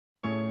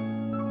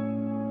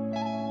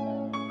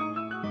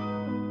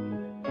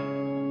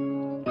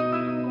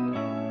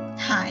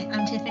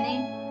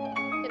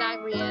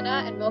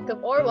and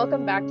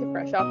welcome back to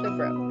Fresh Off the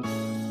Broke.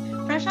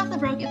 Fresh Off the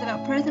Broke is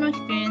about personal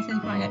experiences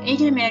growing up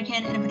Asian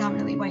American in a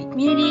predominantly white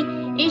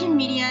community, Asian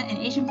media, and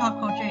Asian pop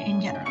culture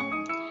in general.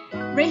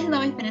 Race has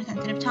always been a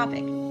sensitive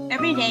topic.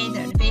 Every day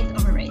there are debates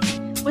over race.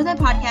 With our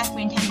podcast,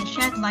 we intend to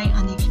shed light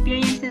on the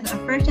experiences of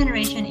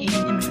first-generation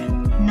Asian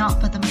immigrants, not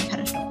put them on a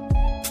pedestal.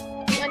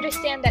 We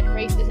understand that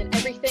race isn't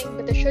everything,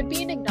 but there should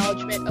be an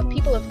acknowledgement of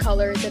people of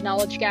color, the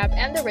knowledge gap,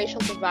 and the racial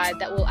divide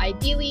that will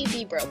ideally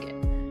be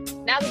broken.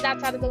 Now that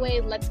that's out of the way,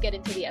 let's get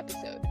into the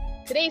episode.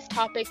 Today's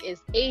topic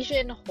is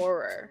Asian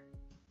horror.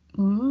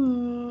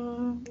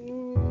 Ooh.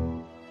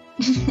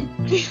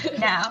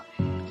 Now,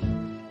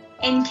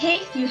 in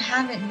case you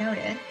haven't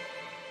noticed,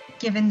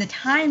 given the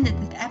time that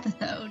this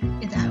episode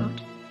is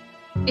out,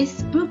 it's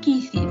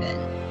spooky season.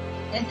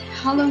 It's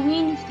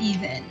Halloween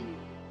season.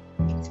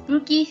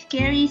 Spooky,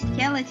 scary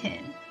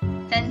skeleton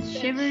sends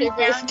shivers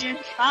down your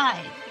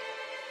spine.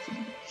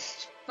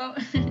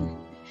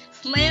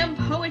 Slam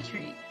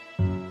poetry.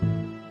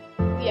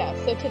 Yeah,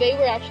 so today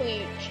we're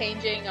actually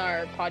changing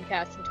our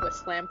podcast into a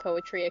slam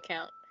poetry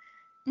account.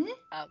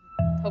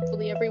 Mm-hmm.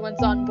 Hopefully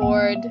everyone's on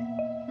board.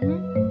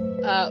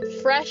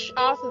 Mm-hmm. Fresh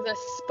off the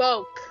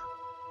spoke.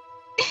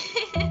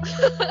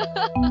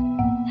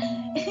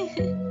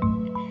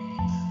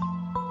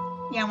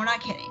 Yeah, we're not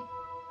kidding.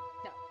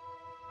 No.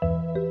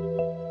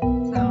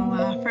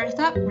 So first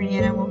up,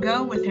 Rihanna will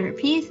go with her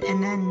piece,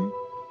 and then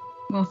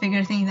we'll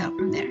figure things out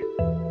from there.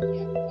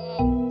 Yeah,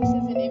 this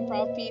is an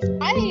improv piece.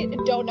 I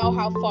don't know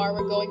how far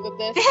we're going with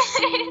this.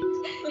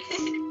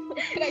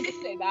 Can I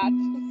just say that?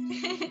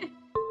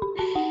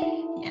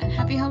 Yeah,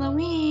 happy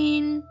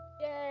Halloween!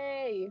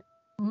 Yay!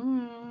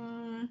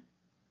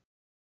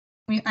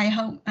 I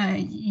hope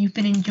you've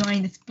been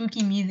enjoying the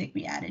spooky music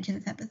we added to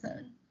this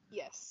episode.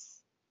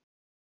 Yes.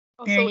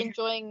 Also Very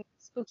enjoying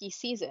spooky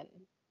season.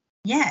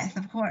 Yes,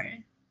 of course.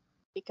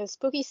 Because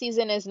spooky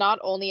season is not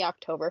only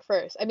October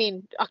 1st. I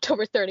mean,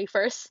 October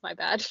 31st. My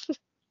bad.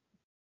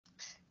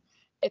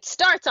 It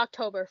starts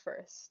October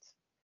 1st.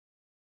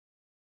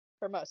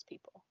 For most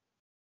people.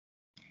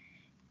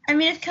 I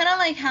mean, it's kind of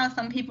like how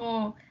some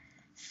people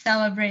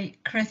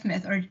celebrate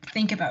Christmas or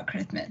think about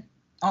Christmas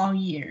all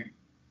year.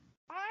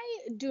 I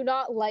do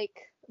not like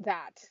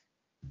that.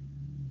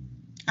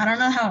 I don't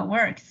know how it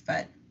works,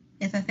 but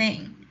it's a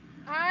thing.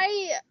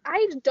 I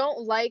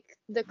don't like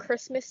the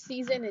Christmas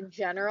season in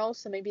general,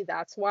 so maybe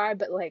that's why,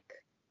 but like,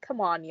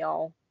 come on,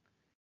 y'all.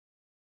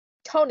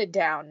 Tone it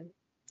down.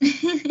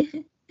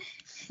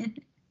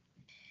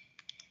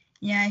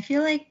 Yeah, I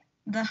feel like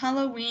the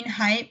Halloween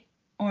hype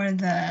or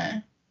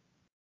the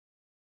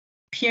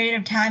period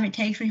of time it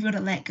takes for people to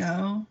let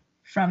go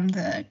from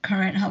the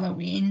current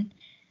Halloween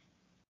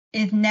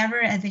is never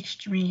as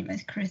extreme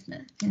as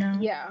Christmas, you know?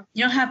 Yeah.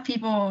 You don't have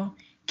people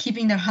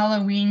keeping their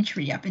Halloween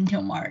tree up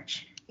until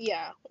March.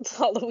 Yeah, it's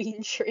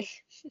Halloween tree.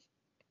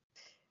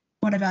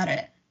 What about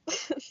it?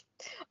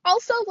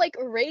 Also, like,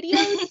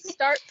 radios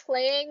start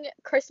playing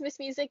Christmas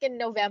music in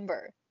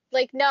November.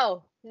 Like,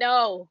 no.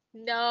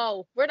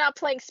 We're not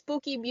playing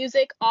spooky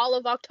music all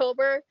of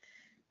October,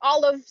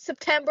 all of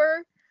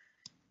September.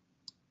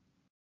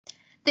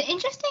 The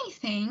interesting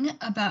thing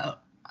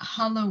about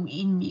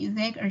Halloween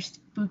music or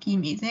spooky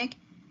music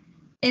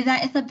is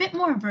that it's a bit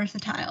more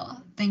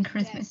versatile than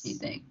Christmas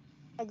music.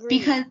 Agreed.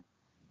 Because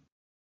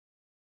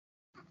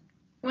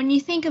when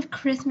you think of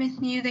Christmas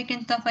music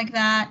and stuff like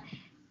that,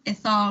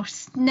 it's all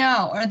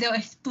snow, or they'll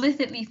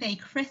explicitly say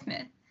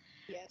Christmas.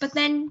 Yes. But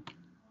then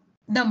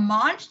the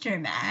Monster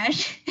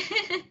Mash,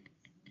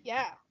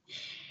 yeah.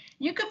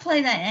 You could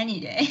play that any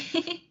day.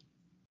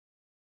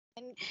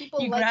 And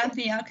people you like grab it.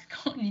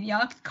 the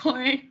aux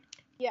cord.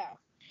 Yeah.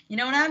 You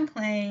know what I'm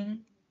playing?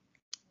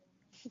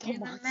 The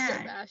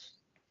Monster Mash.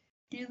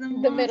 Do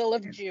the middle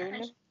of June.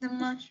 Mash. The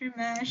Monster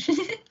Mash.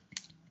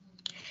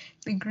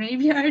 The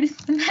Graveyard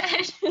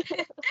Smash.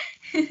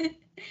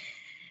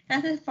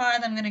 That's as far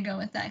as I'm going to go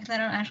with that, because I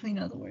don't actually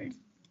know the words.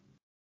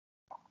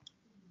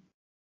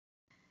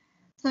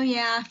 So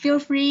yeah, feel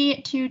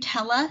free to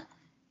tell us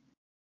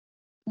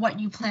what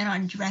you plan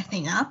on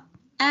dressing up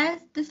as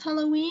this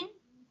Halloween.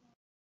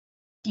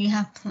 Do you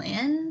have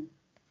plans?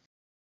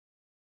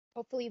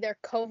 Hopefully they're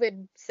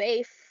COVID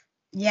safe.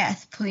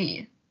 Yes,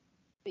 please.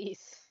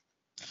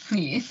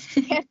 Please.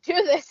 Can't do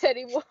this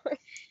anymore.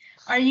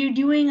 Are you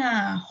doing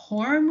a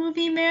horror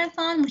movie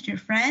marathon with your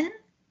friends?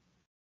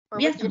 Or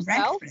we with have some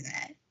yourself? recs for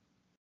that.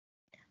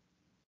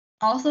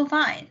 Also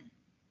fine.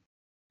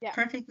 Yeah.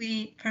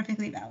 Perfectly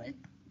valid.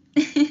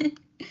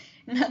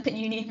 Not that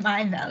you need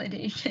my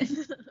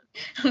validation.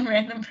 A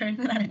random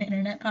person on an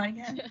internet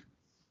podcast.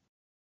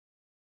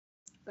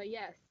 But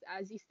yes,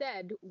 as you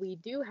said, we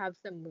do have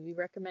some movie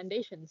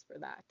recommendations for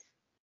that.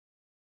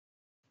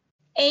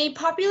 A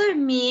popular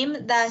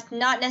meme that's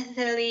not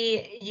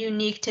necessarily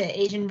unique to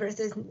Asian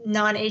versus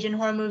non-Asian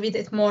horror movies.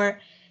 It's more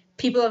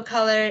people of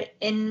color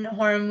in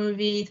horror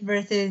movies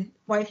versus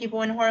white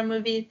people in horror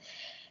movies.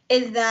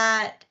 Is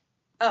that,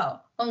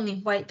 only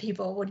white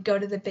people would go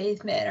to the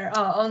basement, or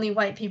only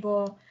white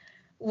people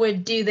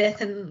would do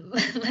this and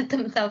let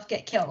themselves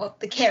get killed. Well,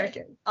 the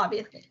characters,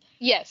 obviously.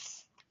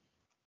 Yes.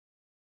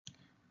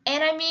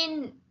 And I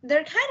mean,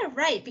 they're kind of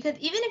right, because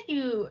even if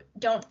you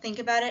don't think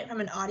about it from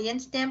an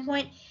audience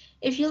standpoint,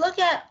 if you look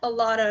at a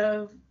lot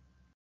of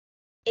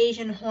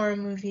Asian horror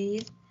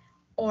movies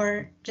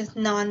or just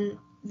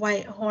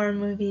non-white horror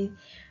movies,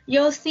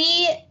 you'll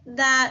see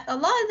that a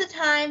lot of the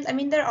times, I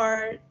mean, there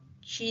are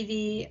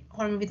cheesy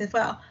horror movies as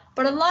well,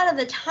 but a lot of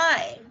the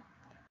time,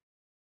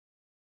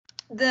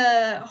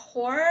 the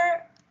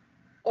horror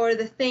or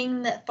the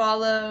thing that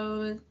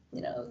follows,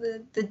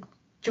 the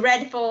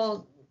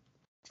dreadful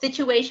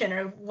situation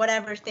or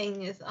whatever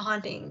thing is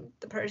haunting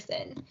the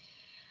person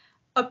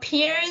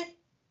appears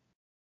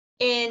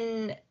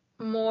in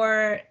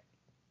more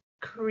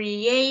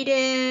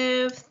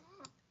creative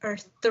or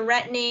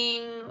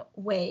threatening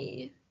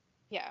ways.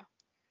 Yeah.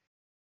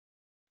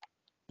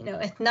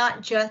 It's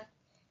not just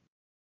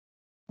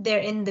they're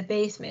in the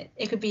basement.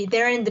 It could be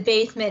they're in the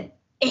basement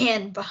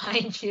and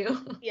behind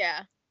you.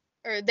 Yeah.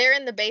 Or they're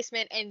in the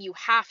basement and you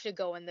have to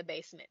go in the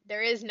basement.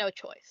 There is no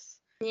choice.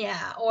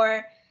 Yeah,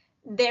 or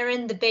they're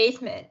in the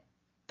basement,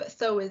 but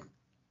so is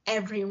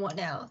everyone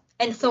else.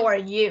 And so are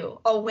you.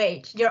 Oh,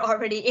 wait, you're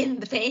already in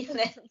the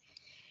basement.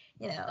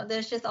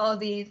 There's just all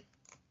these.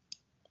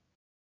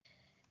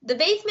 The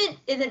basement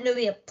isn't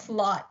really a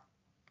plot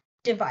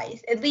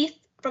device, at least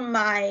from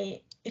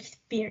my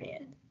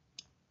experience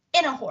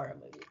in a horror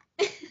movie.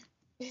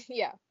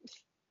 Yeah.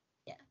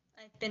 Yeah,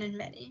 I've been in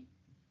many.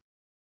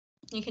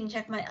 You can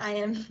check my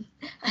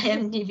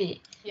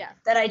IMDb. Yeah.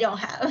 That I don't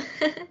have.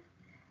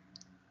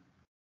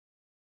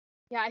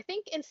 Yeah, I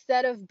think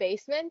instead of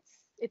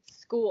basements, it's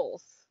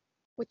schools,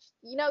 which,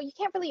 you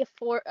can't really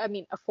afford,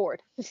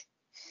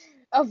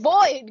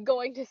 avoid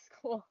going to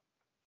school.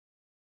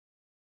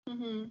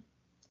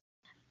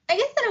 I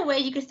guess in a way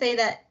you could say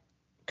that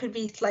could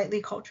be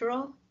slightly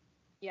cultural.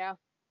 Yeah.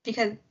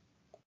 Because,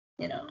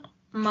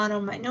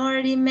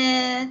 mono-minority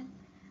myth.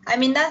 I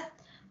mean,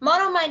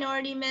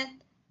 mono-minority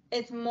myth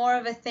is more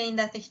of a thing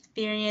that's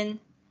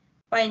experienced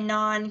by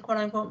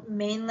non-quote-unquote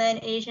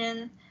mainland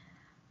Asians.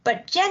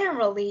 But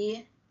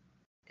generally,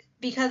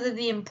 because of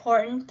the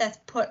importance that's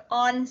put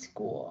on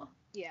school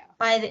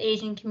by the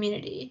Asian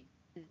community,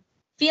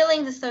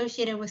 feelings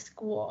associated with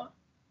school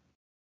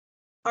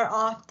are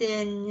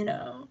often,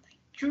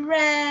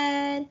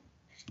 dread,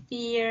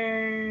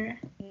 fear,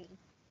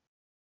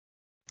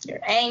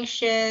 you're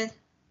anxious,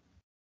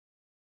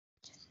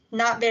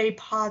 not very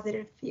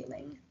positive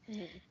feelings.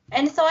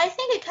 And so I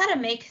think it kind of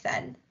makes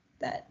sense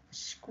that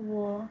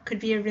school could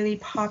be a really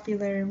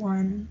popular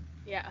one.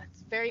 Yeah,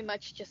 it's very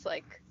much just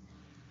like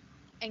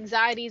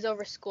anxieties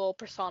over school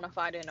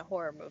personified in a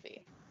horror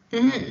movie.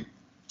 Mm-hmm.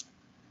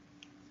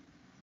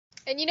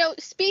 And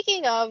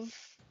speaking of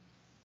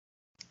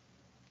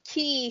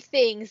key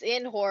things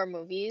in horror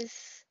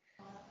movies,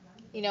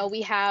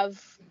 we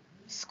have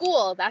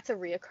school, that's a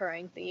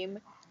reoccurring theme.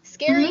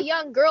 Scary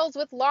young girls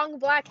with long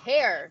black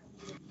hair,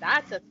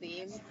 that's a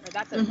theme, or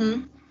that's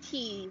a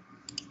key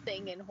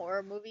thing in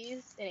horror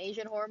movies, in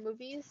Asian horror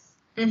movies.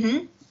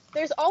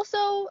 There's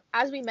also,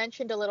 as we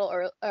mentioned a little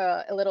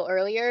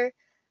earlier,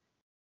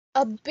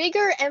 a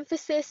bigger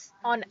emphasis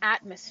on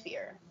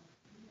atmosphere.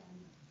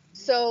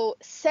 So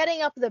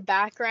setting up the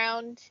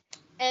background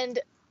and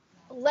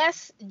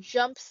less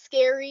jump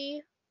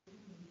scary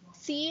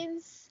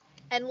scenes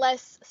and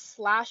less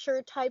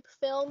slasher type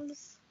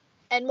films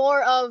and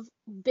more of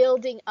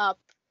building up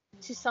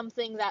to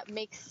something that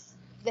makes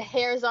the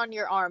hairs on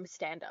your arm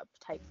stand up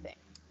type thing.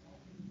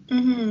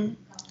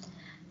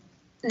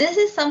 This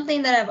is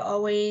something that I've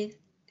always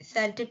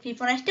said to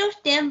people, and I still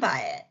stand by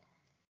it.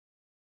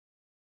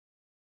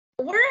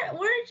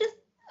 We're just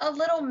a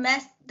little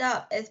messed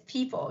up as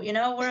people,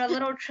 we're a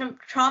little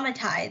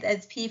traumatized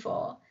as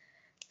people,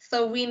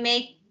 so we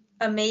make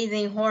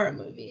amazing horror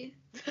movies.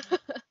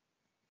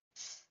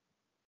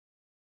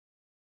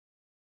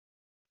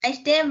 I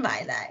stand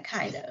by that,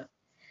 kind of.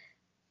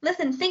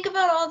 Listen, think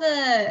about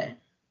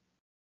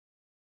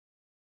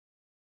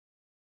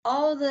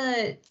all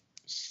the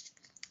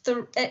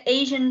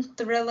Asian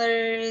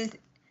thrillers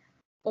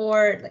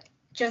or like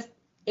just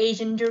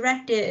Asian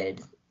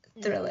directed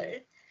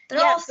thrillers.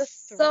 They're all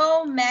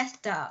so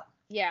messed up.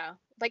 Yeah,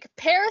 like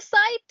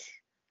Parasite.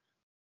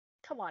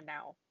 Come on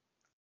now.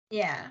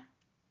 Yeah.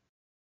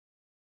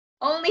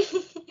 Only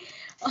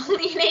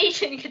an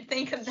Asian could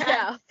think of that.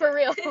 Yeah, for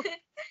real.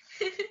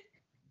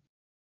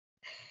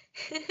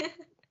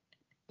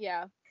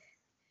 Yeah.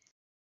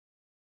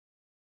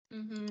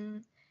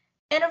 And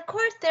of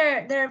course,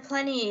 there are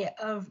plenty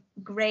of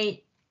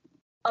great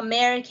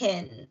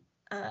American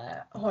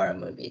horror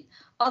movies.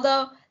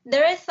 Although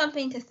there is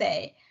something to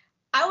say.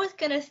 I was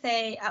gonna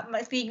say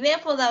the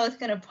examples I was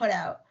gonna put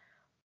out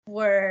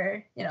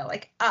were,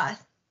 like Us.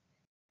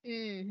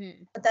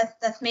 But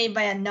that's made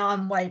by a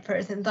non-white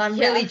person, so I'm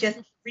really just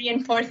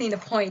reinforcing the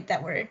point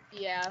that we're.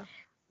 Yeah.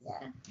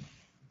 Yeah.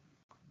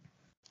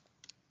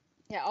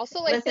 Yeah.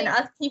 Also, listen,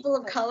 us people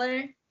of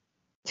color.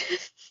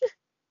 This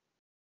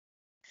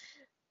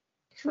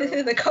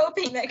is a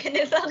coping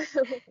mechanism.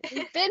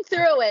 We've been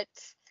through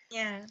it.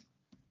 Yeah.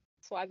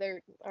 That's why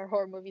our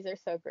horror movies are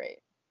so great.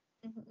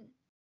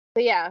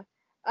 But yeah,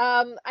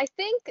 I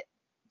think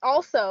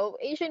Also,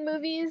 Asian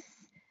movies,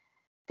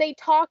 they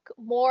talk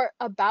more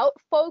about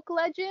folk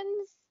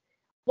legends,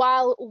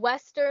 while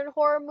Western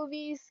horror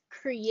movies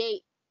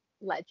create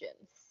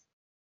legends.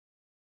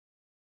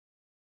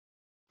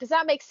 Does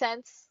that make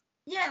sense?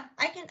 Yeah,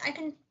 I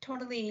can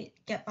totally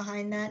get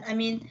behind that. I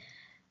mean,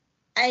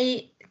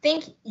 I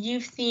think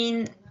you've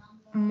seen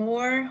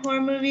more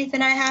horror movies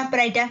than I have, but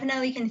I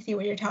definitely can see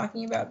what you're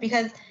talking about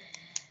because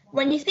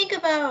when you think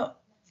about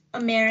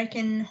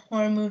American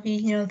horror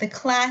movies, the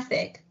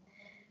classic,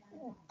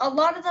 a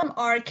lot of them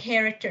are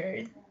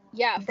characters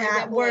Yeah, for that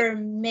example, like, were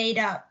made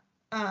up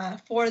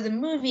for the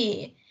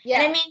movie.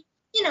 And yeah, I mean,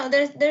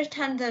 there's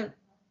tons of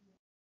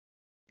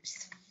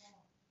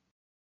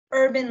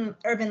urban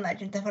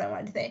legends. That's what I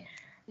wanted to say.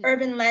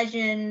 Urban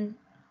legend,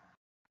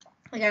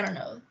 like I don't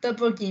know, the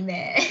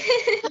boogeyman.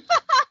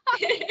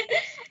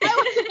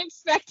 I wasn't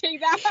expecting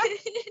that.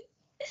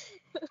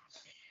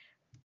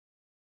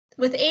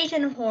 With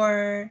Asian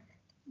horror,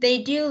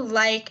 they do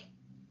like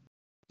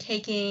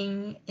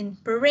taking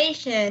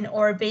inspiration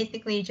or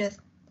basically just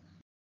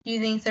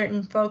using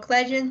certain folk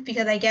legends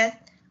because I guess,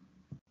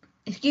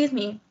 excuse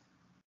me,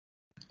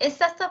 it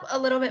sets up a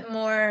little bit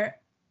more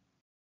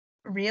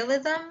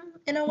realism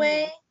in a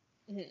way.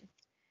 Mhm.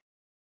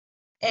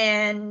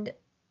 And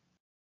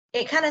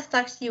it kind of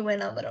sucks you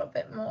in a little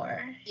bit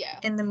more Yeah,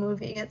 in the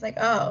movie. It's like,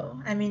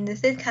 oh, I mean,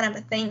 this is kind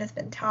of a thing that's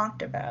been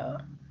talked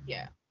about.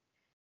 yeah.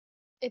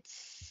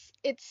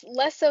 It's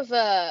less of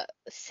a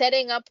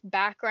setting up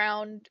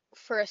background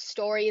for a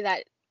story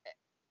that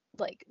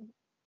like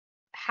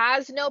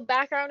has no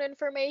background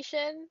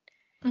information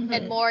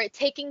and Mm-hmm. more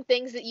taking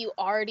things that you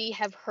already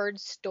have heard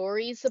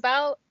stories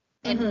about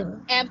and Mm-hmm.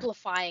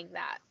 amplifying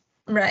that.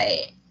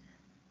 Right.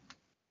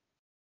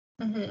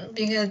 Mm-hmm.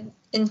 Because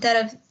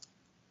instead of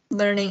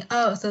learning,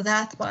 oh, so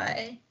that's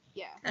why,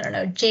 Yeah, I don't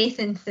know,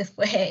 Jason's this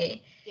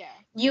way, yeah,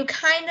 you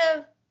kind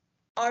of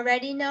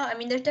already know. I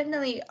mean, there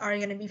definitely are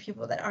going to be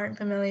people that aren't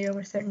familiar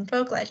with certain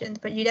folk legends,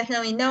 but you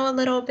definitely know a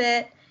little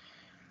bit.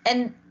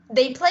 And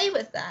they play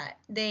with that.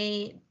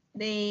 They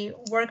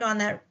work on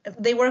that.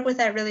 They work with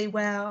that really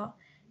well,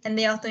 and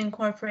they also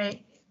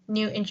incorporate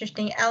new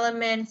interesting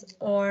elements,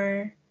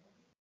 or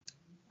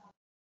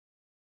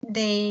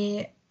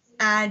they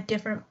add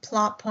different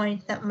plot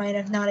points that might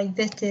have not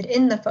existed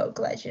in the folk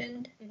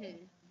legend.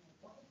 hmm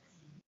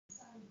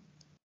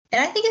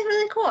And I think it's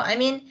really cool. I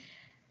mean,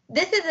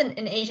 this isn't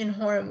an Asian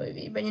horror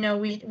movie, but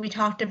we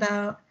talked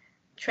about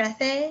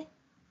Trece.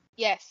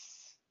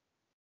 yes,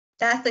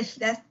 That's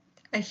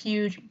a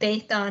huge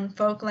based on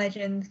folk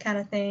legends kind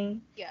of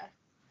thing. yeah.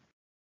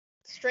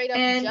 Straight up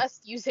And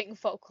just using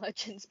folk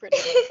legends pretty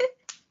much.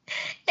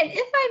 and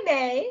if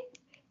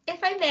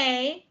I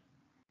may,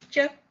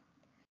 just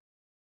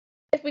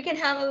if we can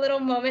have a little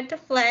moment to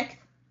flex.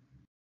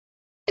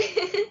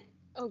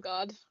 Oh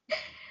god.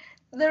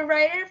 The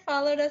writer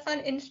followed us on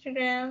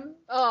Instagram.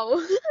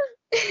 Oh,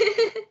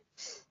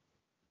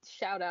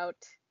 shout out.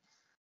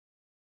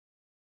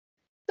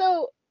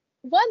 So,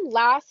 one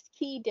last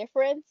key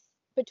difference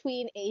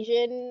between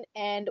Asian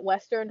and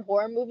Western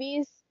horror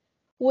movies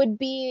would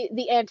be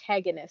the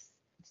antagonist.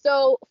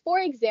 So, for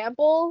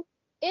example,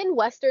 in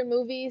Western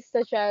movies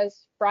such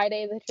as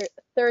Friday the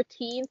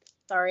 13th,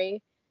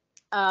 sorry,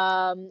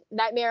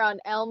 Nightmare on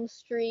Elm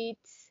Street,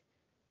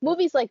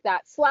 movies like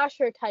that,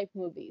 slasher type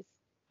movies,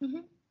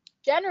 Mhm.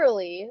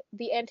 generally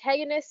the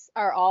antagonists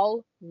are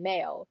all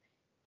male.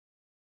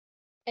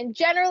 And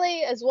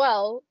generally, as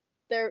well,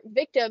 their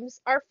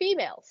victims are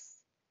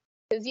females.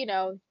 Because,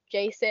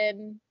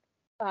 Jason,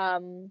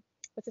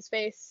 what's his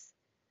face?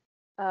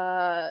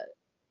 Uh,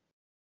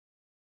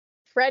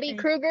 Freddy Right.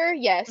 Krueger,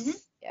 Mhm.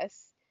 yes,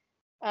 yes.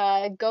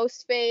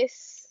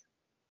 Ghostface,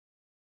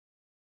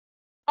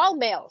 all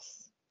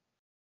males.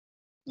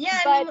 Yeah,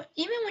 I But mean,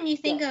 even when you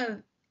think yeah,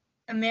 of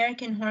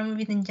American horror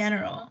movies in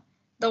general,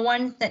 the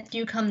ones that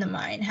do come to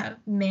mind have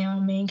male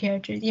main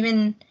characters.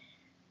 Even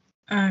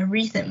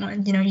recent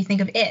ones, you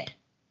think of It.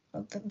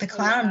 Well, the oh yeah,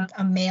 clown,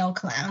 a male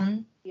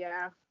clown.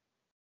 yeah,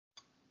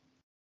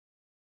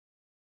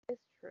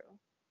 it's true.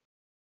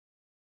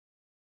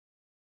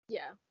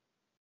 Yeah,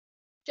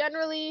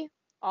 generally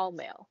all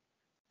male.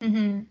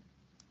 Mm-hmm.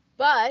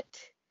 But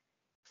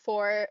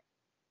for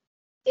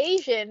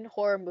Asian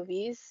horror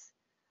movies,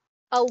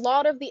 a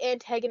lot of the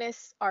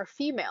antagonists are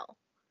female.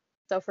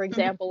 So, for Mm-hmm.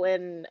 example,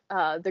 in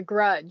The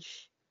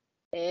Grudge,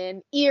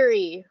 in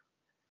Eerie,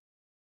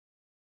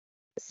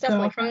 stuff Girl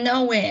like from that.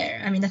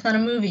 Nowhere. I mean, that's not a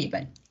movie,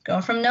 but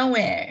Girl from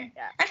Nowhere.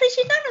 Yeah. Actually,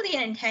 she's not really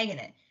an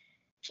antagonist.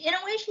 In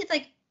a way, she's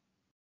like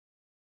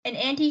an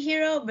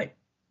anti-hero, but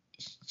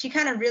she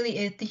kind of really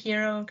is the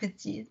hero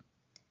because she's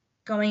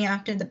going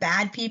after the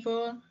bad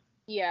people.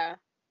 Yeah.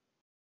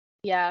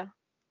 Yeah.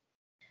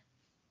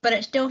 But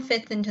it still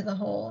fits into the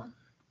whole,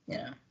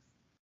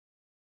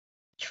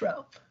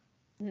 trope.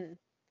 Mhm.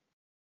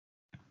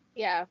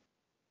 Yeah.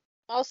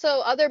 Also,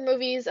 other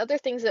movies, other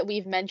things that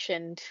we've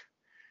mentioned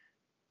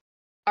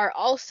are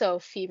also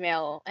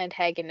female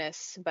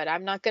antagonists, but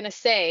I'm not gonna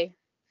say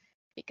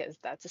because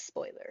that's a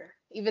spoiler,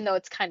 even though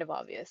it's kind of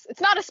obvious.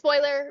 It's not a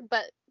spoiler,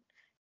 but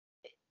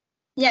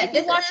Yeah, if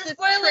you this watch is a the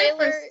spoiler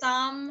trailer, for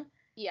some,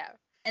 yeah,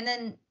 and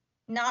then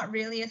not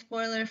really a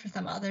spoiler for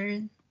some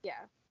others. yeah,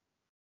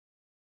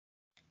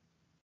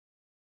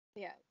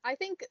 yeah. I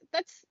think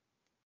that's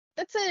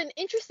an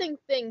interesting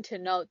thing to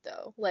note,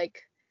 though.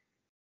 Like,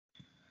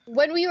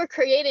 when we were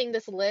creating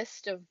this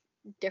list of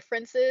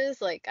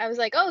differences, like, I was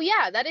like, oh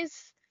yeah, that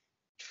is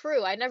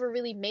true. I never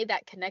really made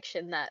that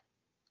connection that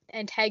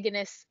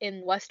antagonists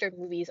in Western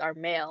movies are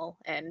male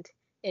and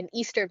in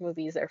Eastern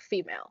movies are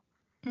female.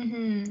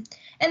 And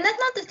that's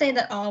not to say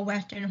that all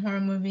Western horror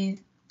movies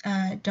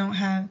don't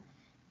have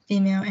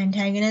female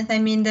antagonists. I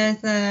mean,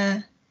 there's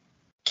a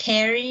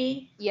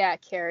Carrie. Yeah,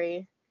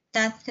 Carrie.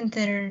 That's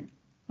considered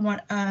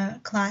one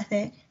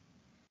classic,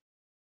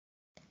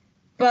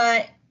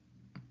 but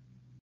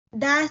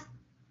that's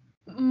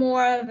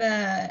more of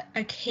a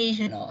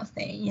occasional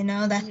thing, you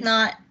know. That's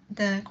not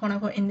the quote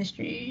unquote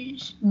industry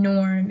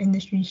norm,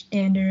 industry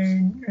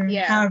standard, or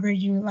however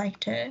you like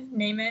to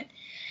name it.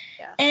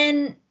 Yeah.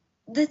 And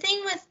the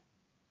thing with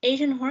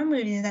Asian horror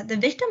movies is that the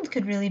victims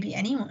could really be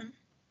anyone.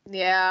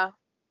 Yeah.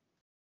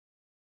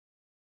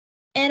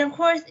 And of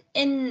course,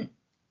 in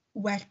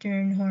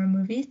Western horror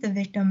movies, the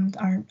victims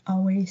aren't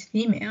always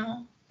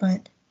female,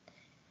 but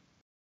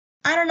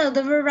I don't know,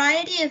 the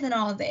variety isn't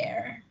all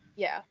there.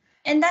 Yeah.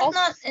 And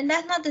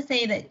that's not to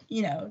say that,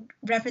 you know,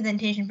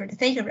 representation for the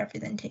sake of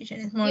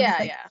representation. It's more just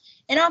like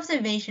an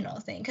observational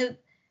thing. Because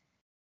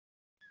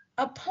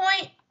a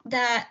point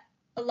that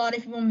a lot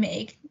of people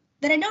make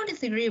that I don't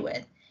disagree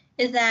with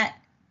is that,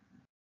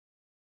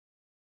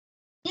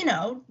 you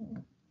know,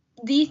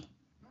 these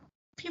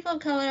people of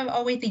color have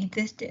always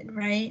existed,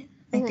 right?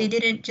 Like they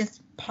didn't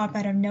just pop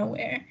out of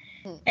nowhere.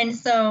 And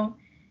so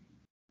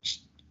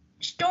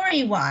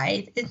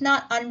story-wise, it's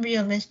not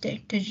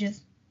unrealistic to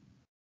just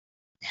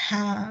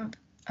have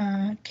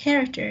a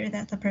character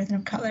that's a person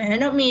of color. And I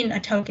don't mean a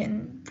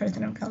token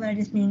person of color. I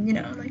just mean, you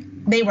know, like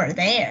they were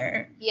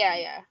there. Yeah,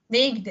 yeah.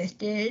 They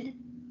existed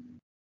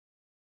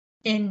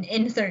in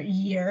insert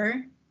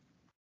year,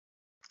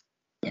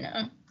 you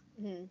know.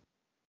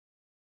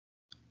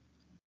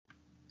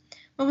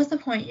 What was the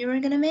point you were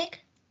going to make?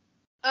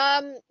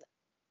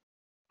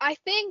 I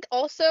think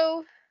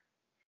also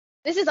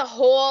this is a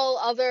whole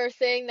other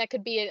thing that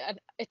could be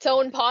its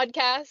own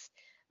podcast,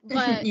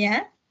 but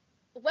yeah.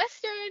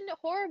 Western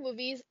horror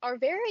movies are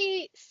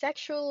very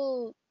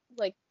sexual,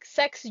 like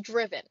sex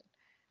driven,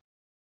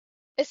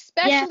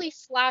 especially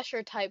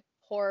slasher type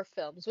horror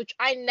films, which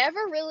I never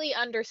really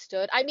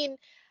understood. I mean,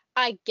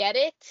 I get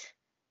it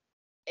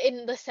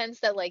in the sense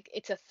that like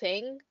it's a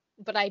thing,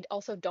 but I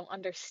also don't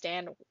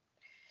understand.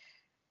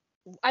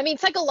 I mean,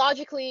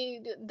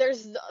 psychologically,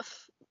 there's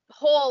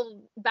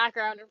whole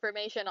background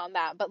information on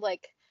that, but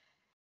like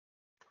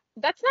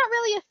that's not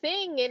really a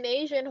thing in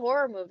Asian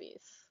horror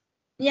movies.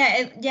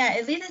 Yeah,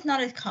 at least it's not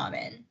as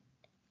common.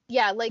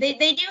 Yeah, like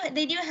they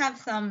do have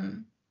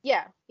some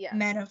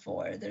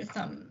metaphors. There's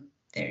some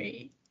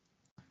very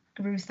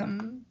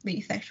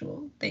gruesomely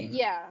sexual things.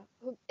 Yeah,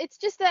 it's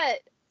just that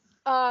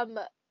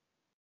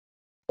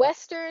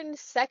Western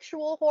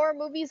sexual horror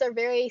movies are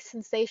very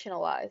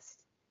sensationalized.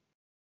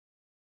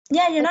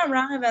 Yeah, you're not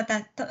wrong about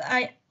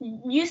that.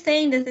 You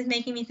saying this is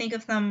making me think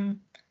of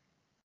some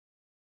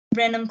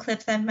random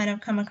clips I might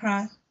have come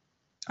across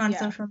on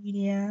social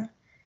media.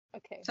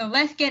 Okay. So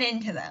let's get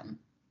into them.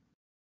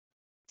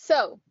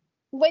 So,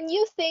 when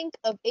you think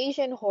of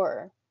Asian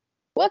horror,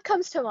 what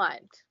comes to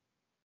mind?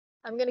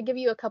 I'm going to give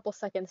you a couple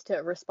seconds to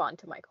respond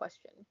to my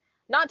question.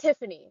 Not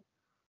Tiffany.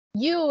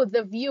 You,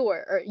 the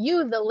viewer, or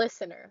you, the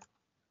listener.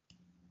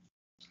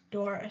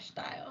 Dora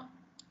style.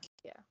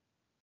 Yeah.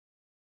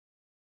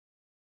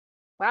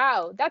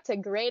 Wow, that's a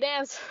great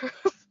answer.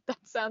 That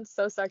sounds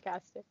so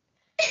sarcastic.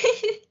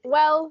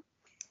 Well,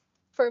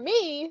 for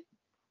me,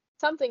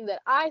 something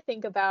that I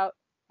think about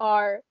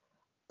are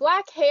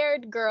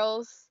black-haired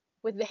girls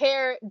with the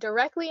hair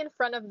directly in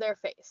front of their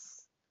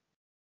face.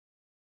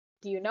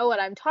 Do you know what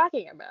I'm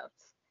talking about?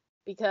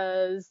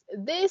 Because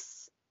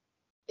this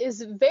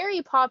is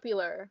very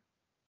popular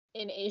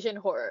in Asian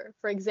horror.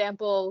 For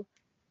example,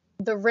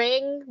 The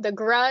Ring, The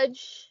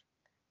Grudge,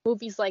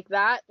 movies like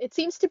that. It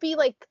seems to be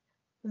like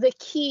the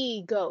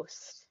key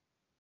ghost.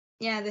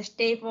 Yeah, the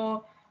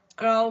staple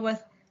girl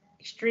with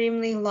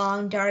extremely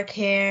long dark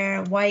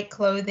hair, white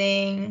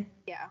clothing.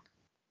 Yeah.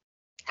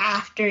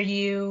 After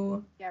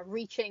you. Yeah,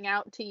 reaching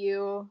out to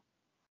you.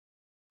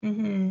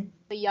 Mm-hmm.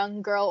 A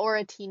young girl or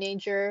a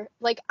teenager.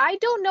 Like, I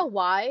don't know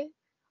why,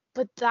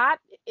 but that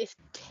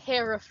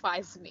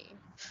terrifies me.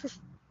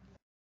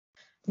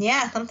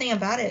 Yeah, something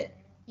about it.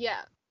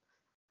 Yeah.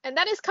 And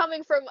that is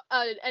coming from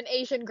an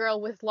Asian girl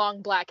with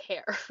long black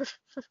hair.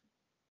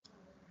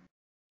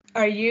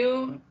 Are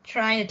you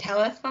trying to tell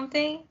us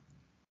something?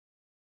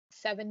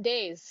 7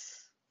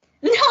 days.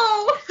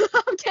 No!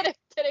 I'm kidding.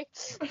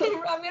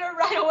 I'm gonna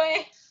run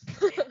away.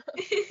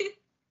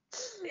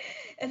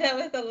 And that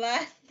was the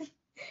last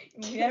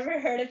you ever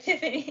heard of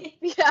Tiffany.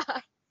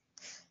 Yeah.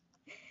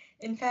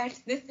 In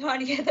fact, this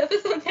podcast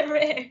episode never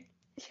aired.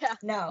 Yeah.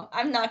 No,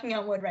 I'm knocking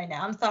on wood right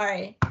now. I'm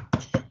sorry.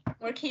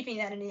 We're keeping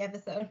that in the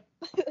episode.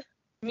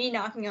 Me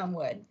knocking on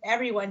wood.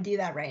 Everyone do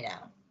that right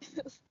now.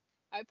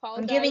 I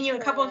apologize. I'm giving you a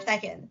couple of for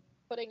seconds.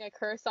 putting a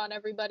curse on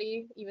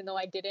everybody, even though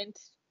I didn't.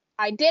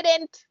 I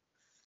didn't.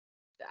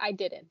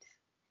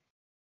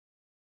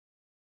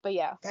 But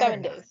yeah, Better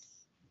 7 not. days.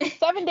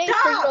 7 days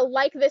for you to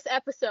like this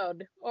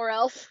episode, or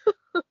else.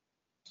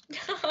 You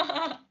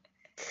sound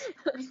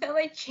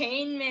like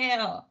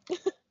chainmail.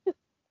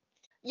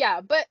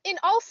 Yeah, but in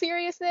all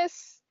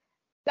seriousness,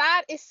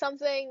 that is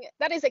something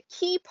that is a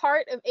key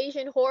part of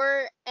Asian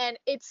horror, and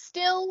it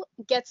still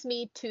gets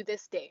me to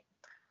this day.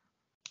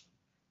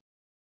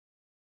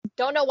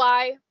 Don't know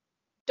why.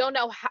 Don't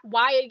know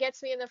why it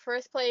gets me in the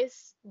first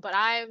place, but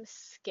I'm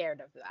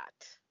scared of that.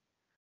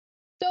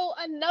 So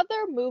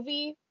another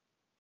movie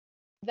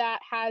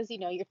that has,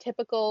 your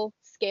typical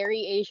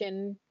scary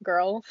Asian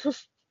girl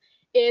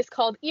is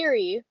called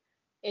Eerie.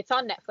 It's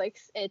on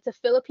Netflix. It's a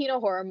Filipino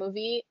horror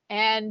movie,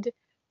 and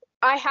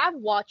I have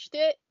watched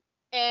it,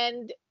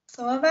 and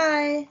So have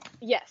I.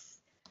 yes,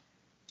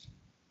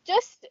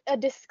 just a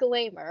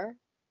disclaimer,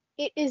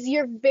 it is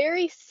your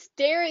very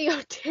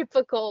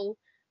stereotypical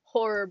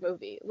horror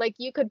movie. Like,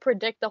 you could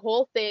predict the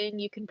whole thing,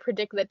 you can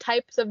predict the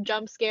types of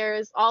jump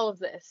scares, all of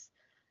this.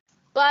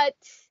 But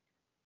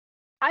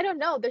I don't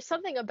know, there's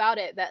something about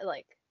it that,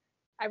 like,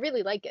 I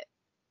really like it.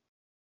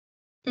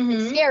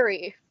 It's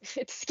scary.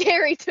 It's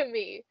scary to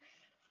me.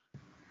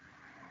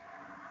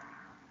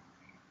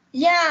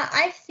 Yeah,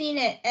 I've seen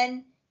it,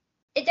 and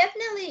it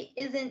definitely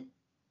isn't,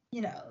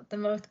 the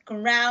most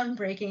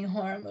groundbreaking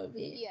horror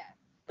movie. Yeah.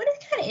 But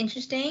it's kind of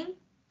interesting.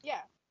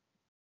 Yeah.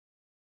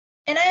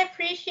 And I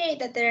appreciate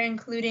that they're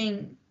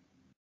including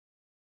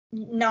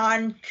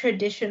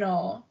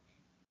non-traditional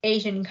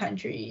Asian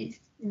countries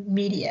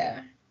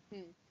media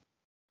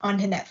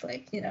onto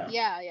Netflix,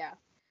 Yeah.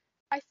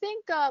 I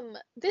think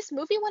this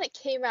movie, when it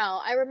came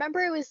out, I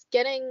remember it was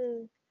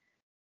getting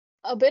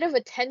a bit of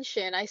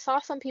attention. I saw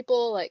some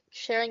people like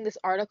sharing this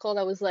article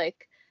that was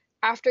like,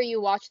 after you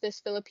watch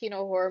this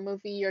Filipino horror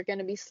movie, you're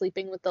gonna be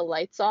sleeping with the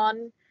lights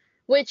on,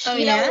 which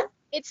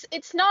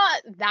it's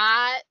not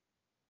that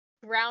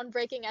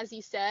groundbreaking as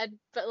you said,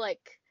 but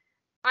like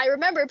I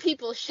remember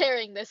people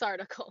sharing this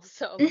article.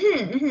 So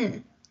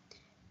do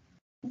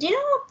you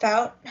know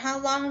about how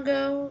long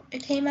ago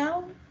it came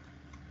out?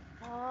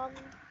 I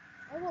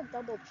will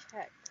double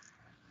check.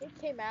 It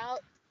came out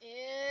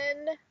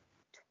in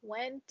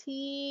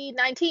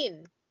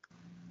 2019.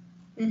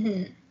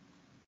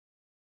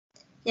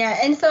 Yeah,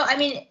 and so I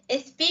mean,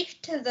 it speaks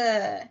to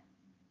the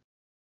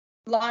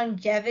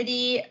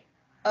longevity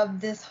of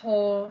this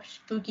whole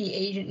spooky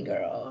Asian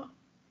girl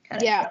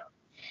kind of show.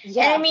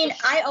 Yeah. And I mean,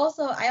 I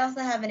also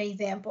have an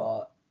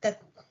example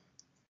that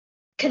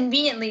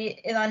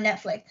conveniently is on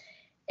Netflix.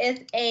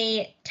 It's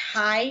a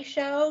Thai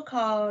show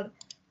called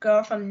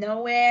Girl from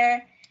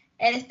Nowhere,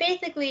 and it's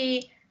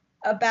basically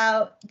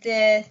about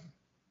this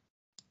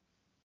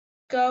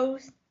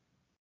ghost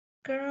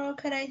girl.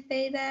 Could I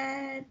say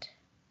that?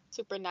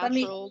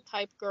 Supernatural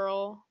type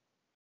girl.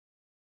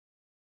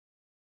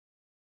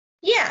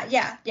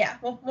 Yeah.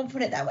 We'll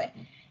put it that way.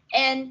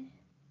 And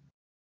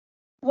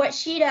what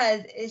she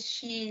does is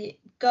she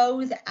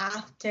goes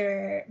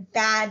after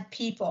bad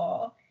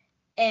people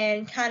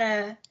and kind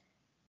of,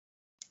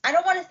 I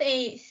don't want to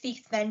say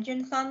seeks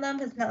vengeance on them,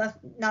 because it's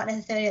not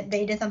necessarily that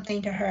they did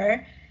something to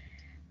her,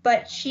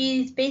 but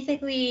she's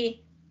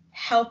basically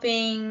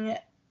helping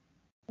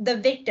the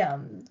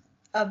victims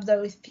of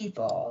those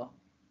people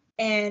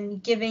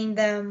and giving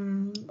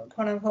them,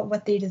 quote unquote,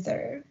 what they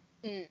deserve.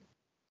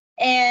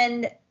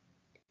 And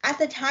at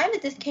the time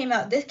that this came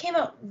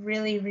out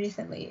really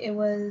recently. It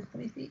was,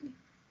 let me see,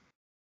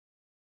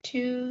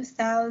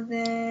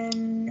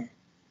 2000.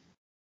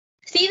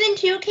 Season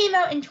 2 came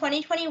out in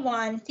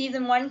 2021.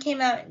 Season 1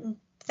 came out in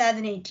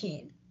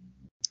 2018.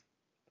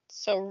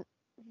 So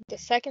the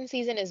second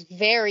season is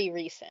very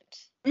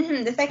recent.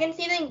 The second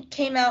season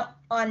came out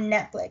on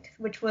Netflix,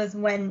 which was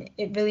when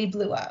it really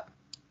blew up.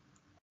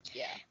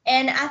 Yeah.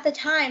 And at the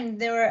time,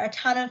 there were a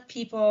ton of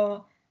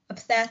people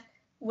obsessed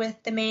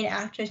with the main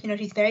actress.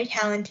 She's very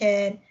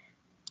talented,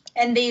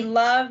 and they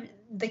loved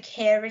the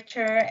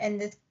character and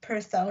this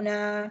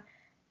persona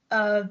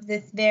of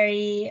this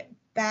very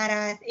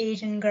badass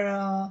Asian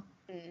girl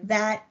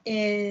that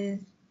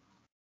is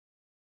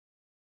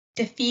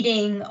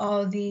defeating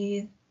all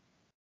these,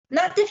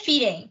 not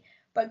defeating,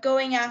 but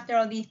going after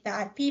all these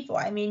bad people.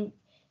 I mean,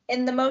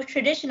 in the most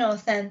traditional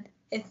sense,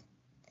 it's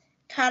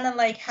kind of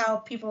like how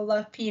people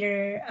love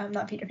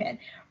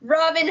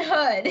Robin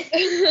Hood.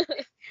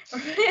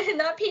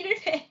 Not Peter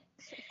Pan.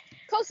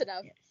 Close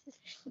enough.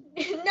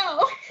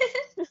 No.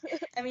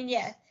 I mean,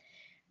 yes.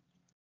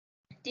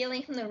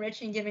 Stealing from the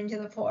rich and giving to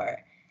the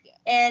poor. Yeah.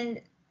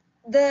 And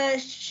the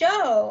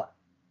show,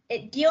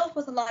 it deals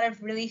with a lot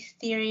of really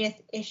serious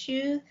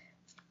issues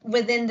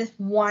within this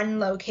one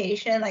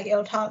location. Like,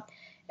 it'll talk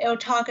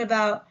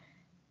about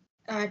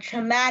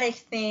traumatic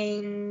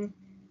things,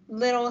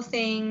 little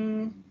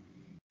things,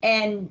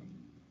 and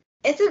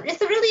it's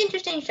a really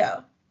interesting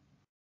show.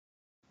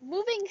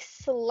 Moving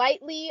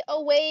slightly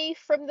away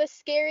from the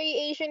scary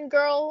Asian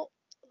girl,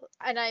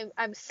 and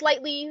I'm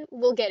slightly,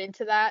 we'll get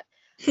into that.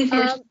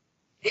 We're Um,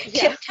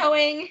 yeah,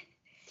 tiptoeing.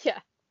 yeah.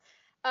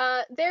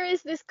 There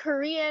is this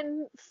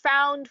Korean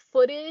found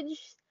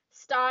footage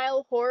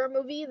style horror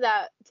movie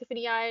that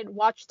Tiffany and I had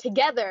watched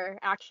together,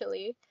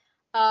 actually.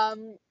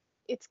 Um,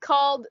 it's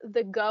called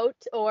The Goat,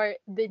 or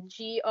the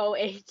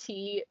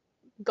Goat,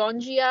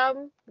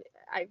 Gonjiam.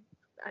 I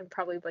I'm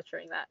probably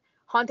butchering that.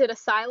 Haunted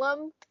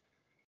Asylum.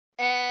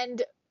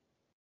 And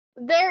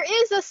there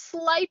is a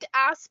slight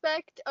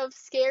aspect of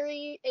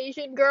scary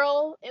Asian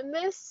girl in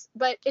this,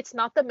 but it's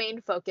not the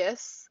main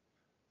focus.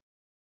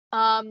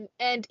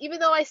 And even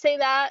though I say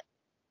that,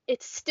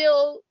 it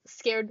still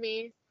scared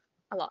me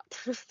a lot.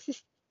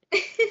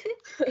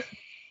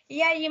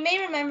 Yeah, you may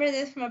remember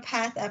this from a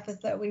past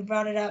episode. We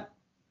brought it up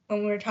when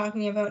we were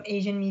talking about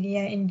Asian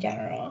media in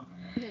general.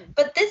 Mhm.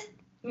 But this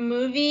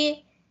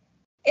movie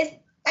is,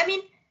 I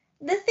mean,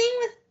 the thing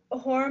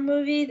with horror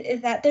movies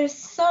is that there's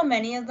so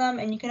many of them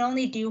and you can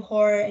only do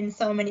horror in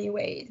so many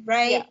ways,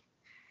 right? Yeah.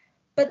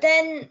 But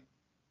then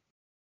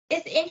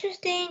it's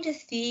interesting to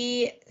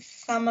see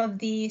some of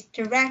these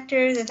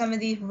directors or some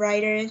of these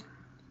writers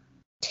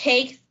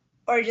take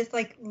or just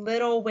like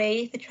little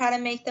ways to try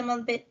to make them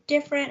a bit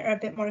different or a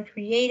bit more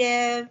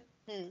creative.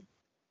 Mm.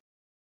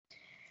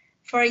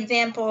 For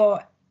example,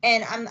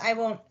 and I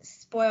won't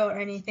spoil or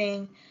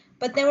anything,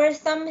 but there were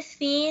some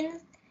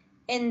scenes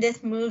in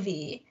this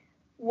movie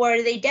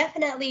where they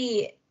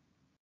definitely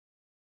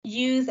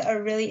use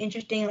a really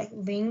interesting like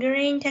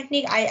lingering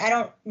technique. I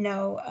don't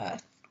know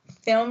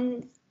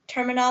film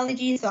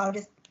terminology, so I'll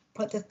just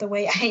put this the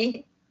way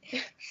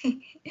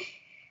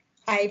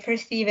I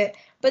perceive it.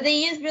 But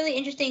they use really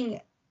interesting,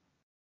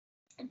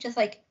 just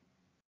like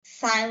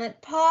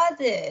silent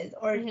pauses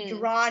or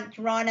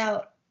drawn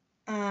out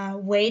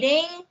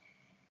waiting,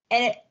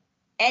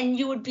 and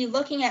you would be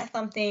looking at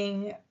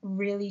something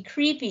really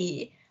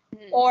creepy,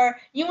 or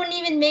you wouldn't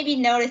even maybe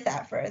notice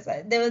at first.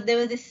 There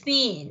was a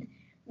scene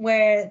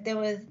where there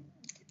was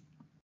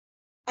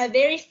a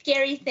very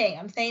scary thing.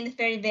 I'm saying this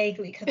very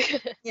vaguely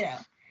because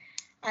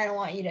I don't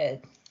want you to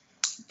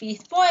be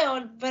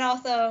spoiled, but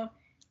also,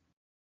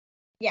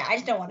 yeah, I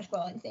just don't want to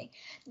spoil anything.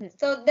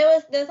 So there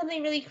was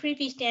something really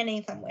creepy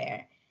standing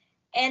somewhere,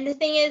 and the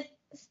thing is,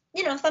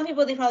 some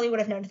people, they probably would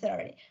have noticed it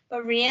already,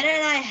 but Rihanna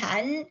and I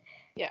hadn't.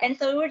 Yeah. And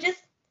so we were just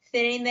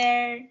sitting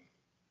there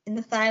in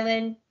the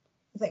silence.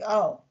 It's like,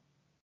 oh.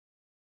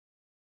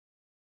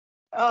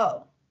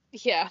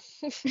 Yeah.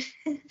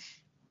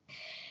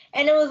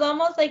 And it was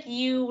almost like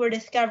you were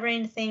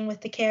discovering the thing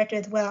with the character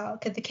as well,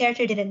 because the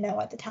character didn't know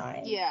at the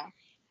time. Yeah.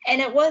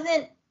 And it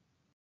wasn't,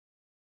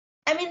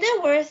 I mean,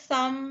 there were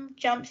some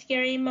jump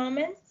scary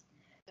moments,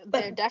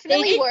 but there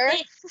definitely were.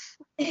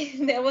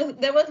 There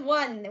was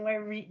one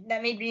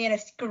that made Rihanna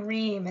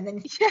scream and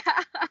then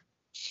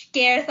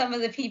scare some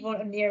of the people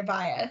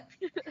nearby us.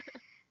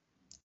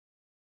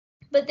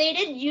 But they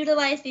did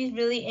utilize these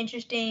really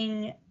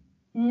interesting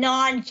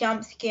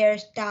non-jump scare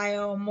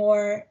style,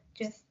 more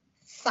just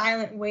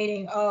silent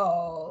waiting.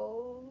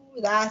 Oh,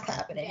 that's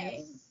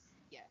happening.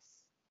 Yes.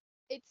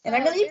 It's and I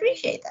really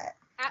appreciate that.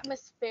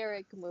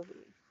 Atmospheric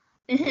movie.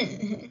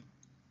 Mm-hmm.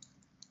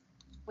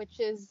 Which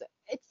is,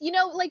 it's,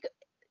 like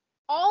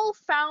all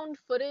found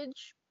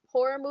footage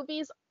horror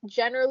movies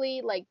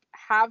generally like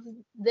have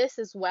this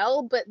as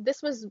well, but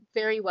this was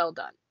very well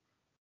done.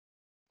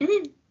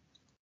 Mm-hmm.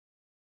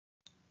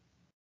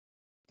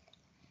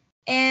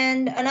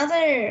 And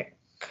another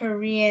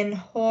Korean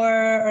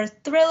horror or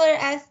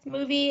thriller-esque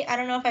movie, I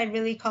don't know if I'd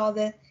really call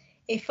this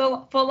a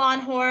full-on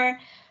horror,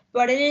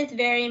 but it is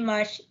very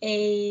much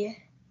a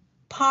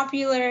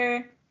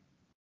popular,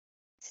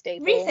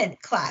 staple,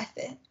 recent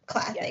classic.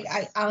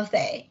 Yes. I'll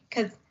say,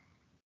 because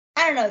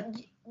I don't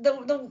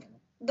know,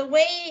 the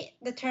way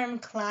the term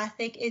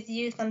classic is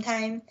used,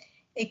 sometimes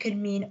it could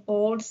mean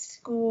old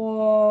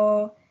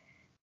school,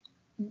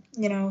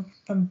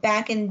 from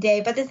back in the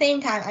day, but at the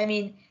same time, I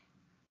mean,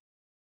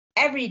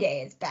 every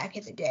day is back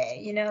in the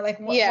day, like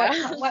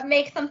what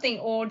makes something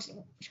old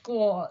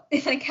school?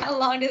 Like, how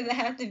long does it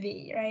have to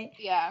be, right?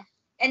 Yeah.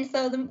 And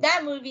so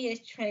that movie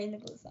is Train to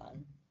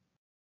Busan,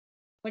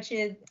 which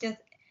is just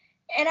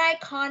an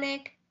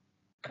iconic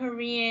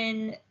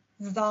Korean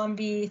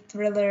zombie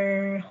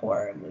thriller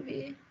horror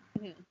movie.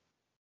 Mm-hmm.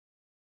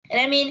 And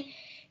I mean,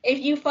 if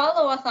you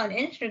follow us on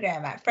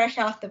Instagram at Fresh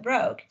Off the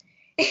Broke,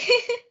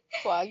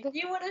 plug,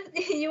 you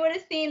would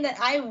have seen that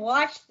I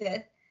watched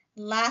this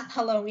last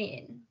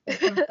Halloween with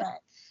some friends.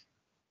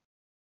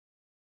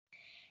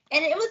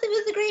 And it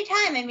was a great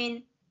time. I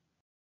mean,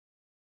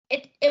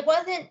 it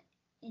wasn't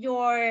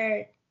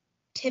your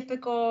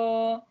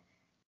typical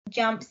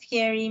jump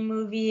scary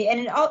movie, and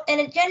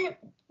it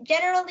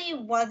generally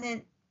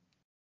wasn't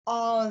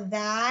all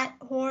that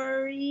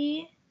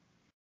horror-y.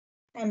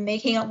 I'm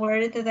making up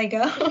words as I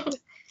go.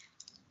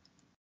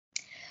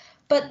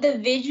 But the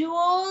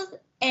visuals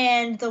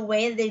and the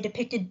way that they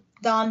depicted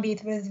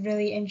zombies was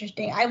really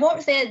interesting. I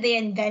won't say that they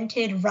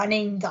invented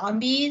running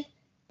zombies,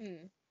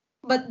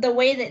 but the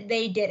way that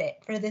they did it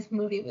for this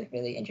movie was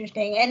really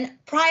interesting. And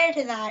prior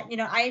to that,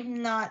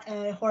 I'm not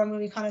a horror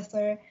movie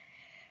connoisseur,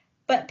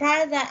 But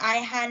prior to that, I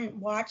hadn't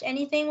watched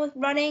anything with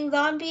running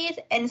zombies,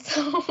 and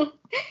so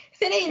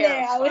sitting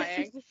there, I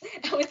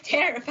was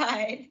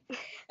terrified.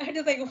 I was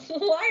just like,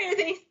 why are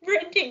they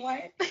sprinting?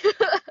 Why? It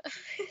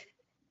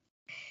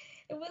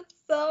was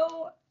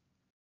so.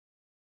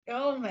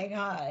 Oh my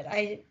god!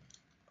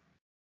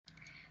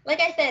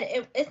 Like I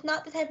said, it's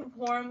not the type of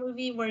horror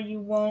movie where you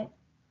won't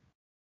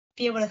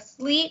be able to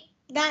sleep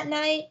that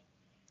night,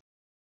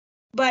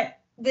 but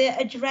the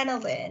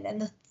adrenaline and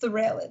the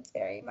thrill is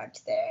very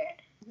much there.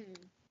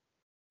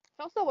 It's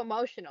also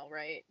emotional,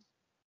 right?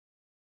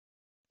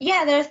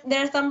 Yeah,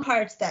 there's some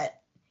parts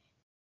that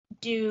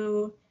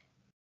do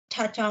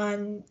touch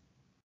on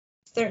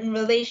certain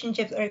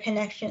relationships or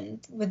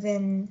connections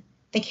within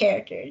the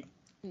characters.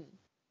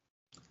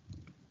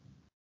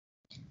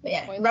 But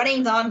yeah,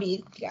 running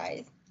zombies,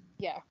 guys.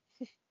 Yeah.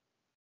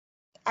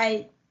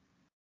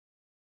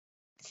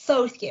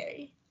 So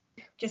scary.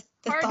 Just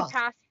the hard thought.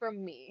 pass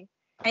from me.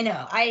 I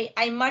know.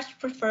 I much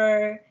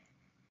prefer.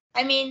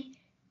 I mean,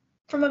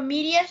 from a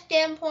media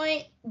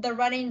standpoint, the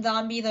running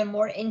zombies are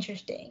more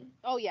interesting.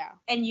 Oh yeah.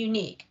 And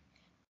unique.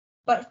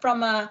 But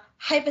from a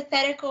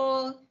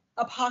hypothetical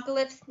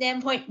apocalypse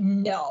standpoint,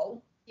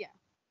 no. Yeah.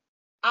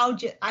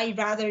 I'd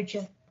rather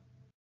just.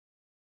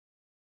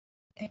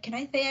 Can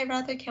I say I'd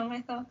rather kill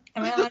myself?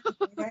 Am I allowed to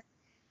say that?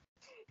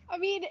 I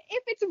mean,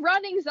 if it's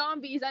running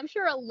zombies, I'm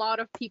sure a lot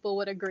of people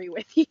would agree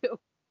with you.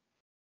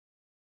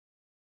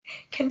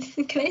 Can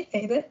I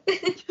say this?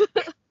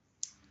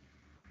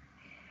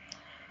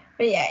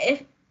 But yeah,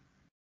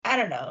 I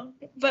don't know.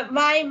 But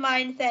my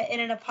mindset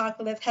in an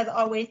apocalypse has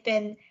always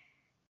been,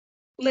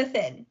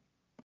 listen,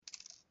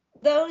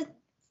 those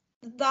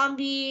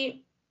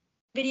zombie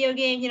video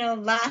games,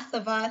 Last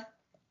of Us,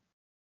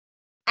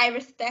 I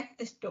respect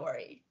the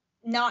story,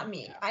 not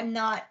me. Yeah. I'm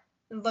not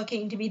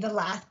looking to be the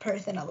last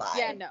person alive.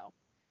 Yeah, no.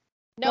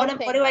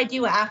 What do I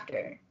do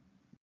after?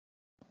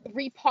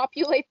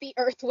 Repopulate the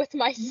earth with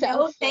myself.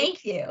 No,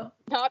 thank you.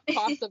 Not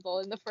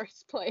possible in the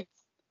first place.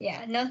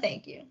 Yeah, no,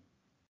 thank you.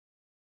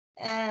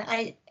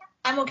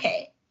 I'm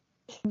okay.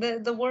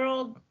 The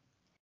world.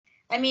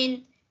 I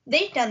mean,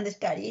 they've done the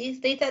studies.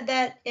 They said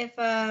that if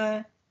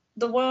the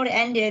world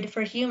ended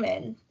for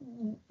humans,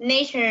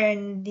 nature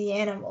and the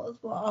animals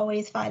will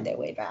always find their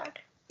way back.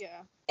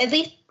 Yeah. At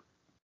least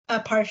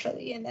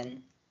partially, and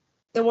then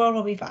the world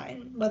will be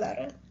fine without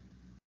us.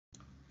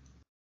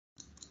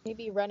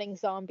 Maybe running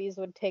zombies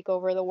would take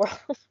over the world.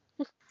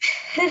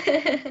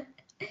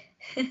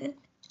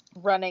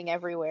 Running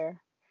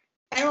everywhere.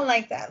 I don't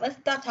like that. Let's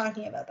stop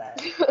talking about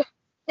that.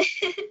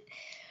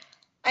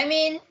 I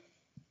mean,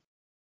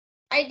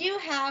 I do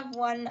have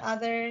one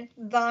other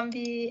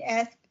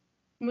zombie-esque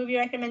movie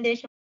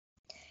recommendation.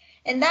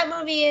 And that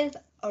movie is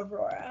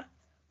Aurora,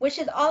 which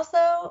is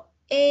also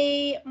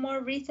a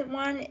more recent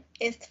one.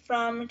 It's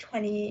from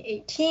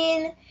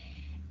 2018.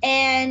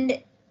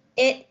 And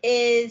it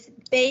is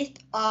based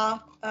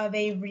off of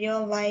a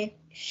real-life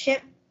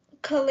ship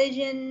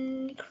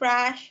collision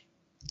crash.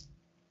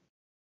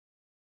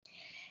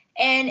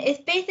 And it's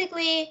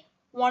basically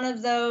one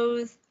of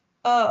those,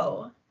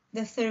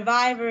 the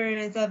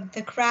survivors of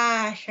the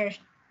crash are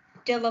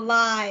still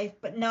alive,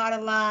 but not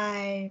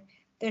alive.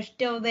 They're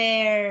still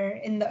there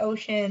in the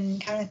ocean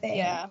kind of thing.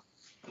 Yeah.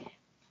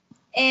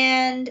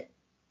 And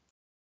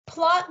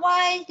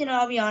plot-wise,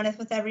 I'll be honest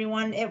with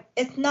everyone,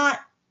 it's not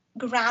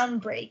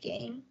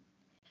groundbreaking.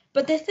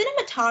 But the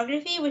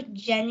cinematography was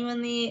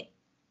genuinely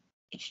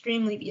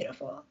extremely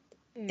beautiful.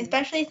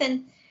 Especially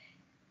since,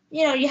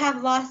 you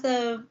have lots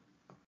of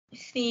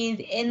scenes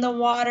in the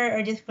water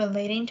or just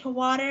relating to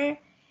water.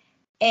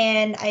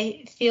 And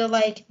I feel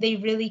like they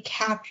really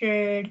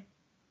captured,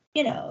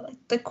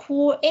 the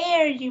cool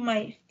air you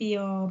might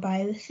feel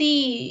by the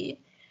sea.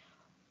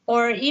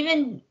 Or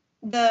even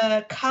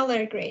the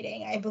color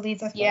grading, I believe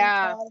that's what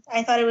it's called.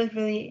 I thought it was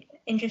really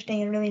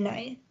interesting and really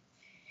nice.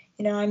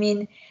 I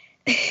mean,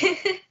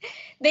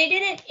 they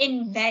didn't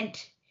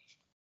invent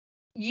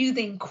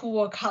using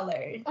cool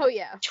colors. Oh,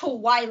 yeah.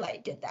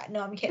 Twilight did that.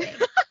 No, I'm kidding.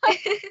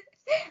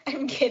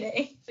 I'm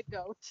kidding. The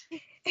goat.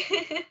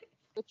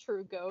 The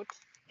true goat.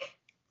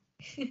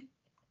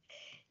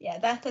 Yeah,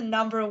 that's the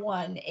number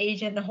one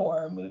Asian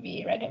horror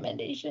movie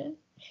recommendation.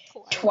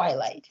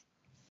 Twilight.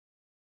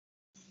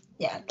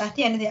 Yeah, that's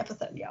the end of the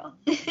episode, y'all.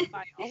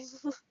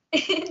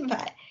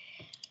 Bye.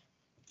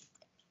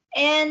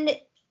 And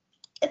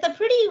it's a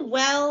pretty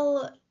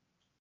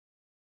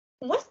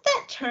what's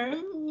that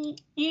term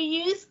you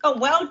use? A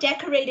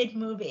well-decorated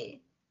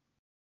movie.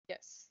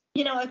 Yes.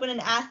 Like when an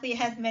athlete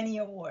has many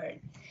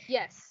awards.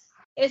 Yes.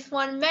 It's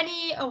won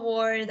many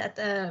awards at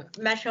the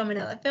Metro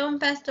Manila Film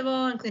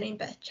Festival, including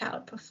Best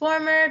Child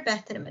Performer,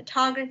 Best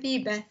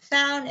Cinematography, Best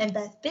Sound, and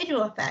Best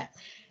Visual Effects.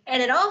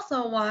 And it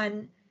also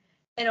won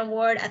an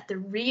award at the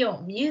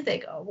Rio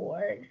Music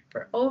Award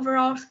for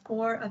Overall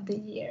Score of the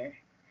Year.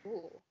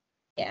 Ooh.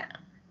 Yeah.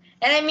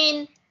 And I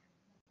mean,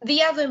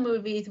 the other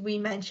movies we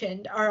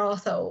mentioned are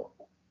also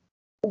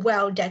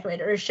well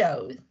decorated, or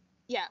shows.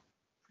 Yeah.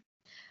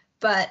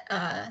 But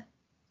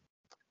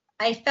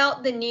I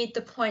felt the need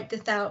to point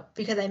this out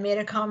because I made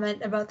a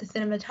comment about the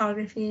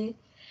cinematography,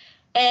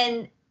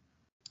 and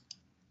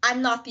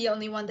I'm not the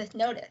only one that's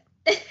noticed.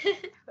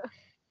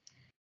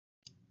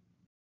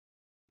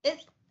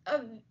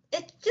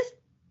 It's just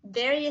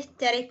very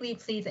aesthetically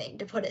pleasing,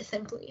 to put it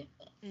simply.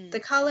 The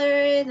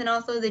colors and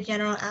also the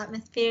general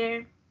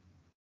atmosphere.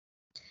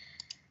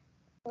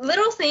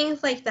 Little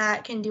things like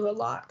that can do a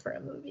lot for a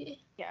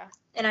movie. Yeah.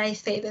 And I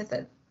say this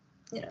as,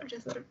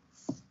 just a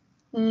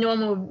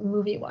normal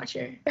movie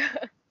watcher.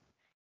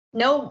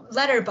 No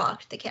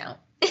Letterboxd account.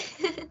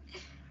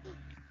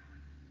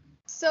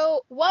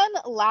 So one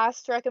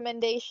last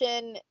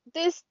recommendation.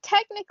 This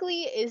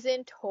technically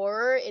isn't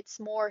horror, it's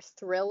more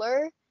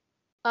thriller.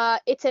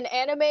 It's an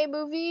anime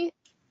movie,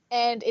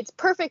 and it's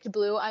Perfect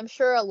Blue. I'm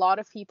sure a lot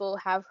of people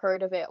have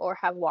heard of it or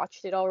have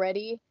watched it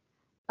already.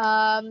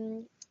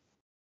 It's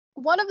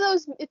one of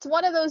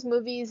those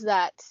movies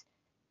that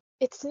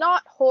it's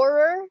not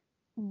horror,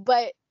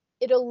 but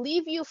it'll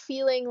leave you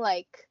feeling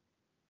like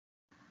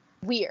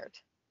weird.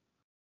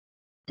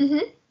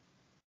 Mm-hmm.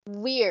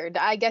 Weird,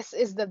 I guess,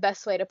 is the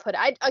best way to put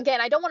it.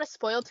 I don't want to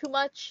spoil too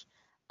much.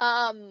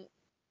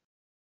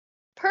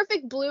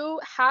 Perfect Blue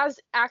has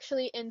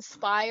actually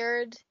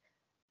inspired,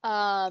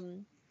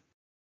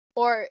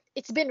 or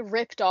it's been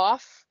ripped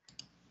off.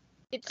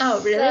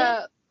 Oh,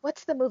 really?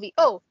 What's the movie?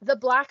 Oh, The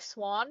Black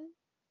Swan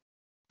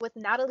with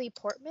Natalie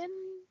Portman.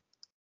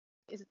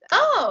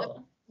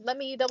 Oh. Let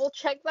me double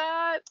check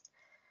that.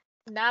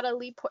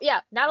 Natalie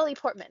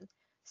Portman.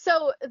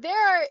 So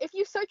if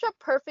you search up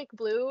Perfect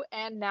Blue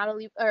and not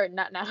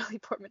Natalie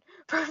Portman,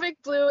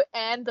 Perfect Blue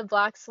and The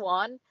Black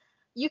Swan,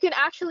 you can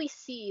actually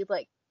see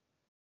like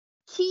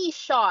key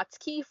shots,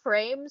 key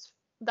frames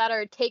that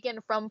are taken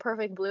from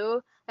Perfect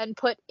Blue and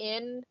put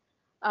in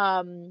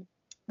The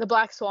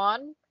Black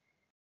Swan.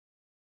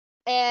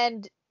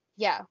 And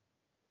yeah,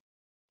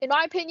 in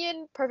my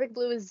opinion, Perfect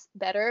Blue is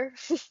better.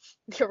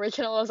 The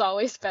original is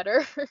always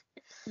better.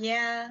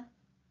 Yeah.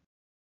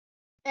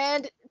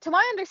 And to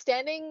my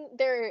understanding,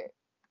 they're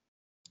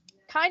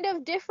kind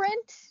of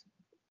different.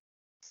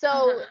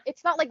 So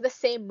it's not like the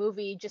same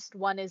movie, just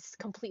one is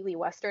completely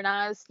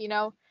westernized,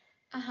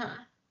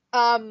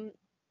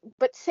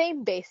 But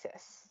same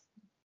basis.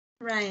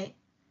 Right.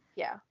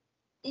 Yeah.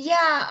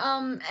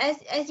 Yeah,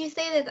 as you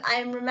say this,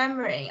 I'm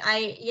remembering.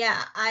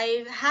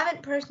 I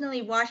haven't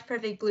personally watched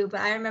Perfect Blue,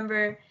 but I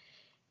remember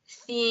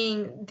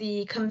seeing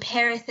the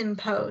comparison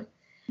post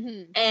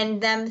and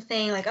them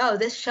saying like, "Oh,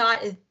 this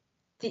shot is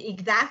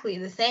exactly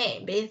the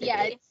same, basically."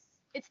 Yeah,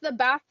 it's the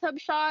bathtub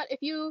shot.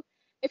 If you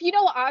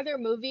know either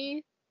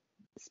movie,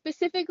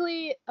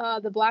 specifically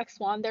The Black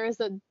Swan, there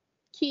is a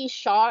key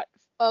shot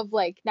of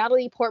like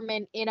Natalie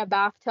Portman in a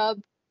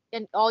bathtub,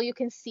 and all you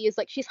can see is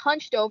like she's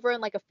hunched over in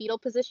like a fetal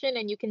position,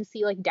 and you can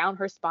see like down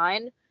her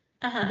spine.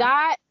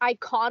 That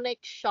iconic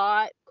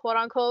shot, quote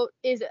unquote,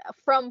 is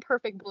from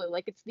Perfect Blue.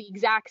 Like it's the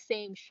exact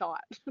same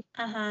shot.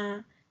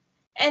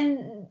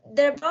 And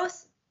they're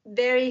both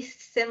very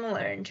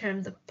similar in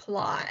terms of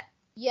plot.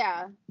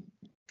 Yeah.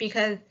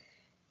 Because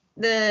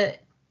the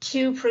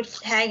two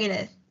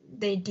protagonists,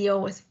 they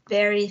deal with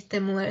very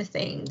similar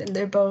things, and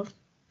they're both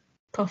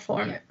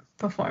performers.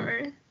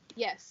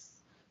 Yes.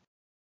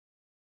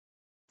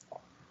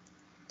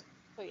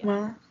 So, yeah.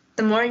 Well,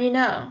 the more you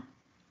know.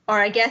 Or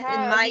I guess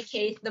in my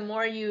case, the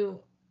more you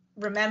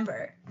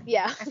remember.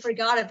 Yeah. I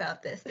forgot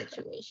about this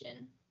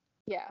situation.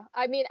 Yeah.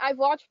 I mean, I've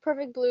watched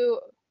Perfect Blue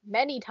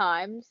many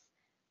times,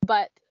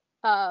 but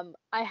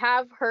I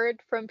have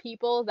heard from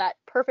people that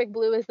Perfect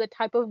Blue is the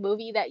type of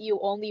movie that you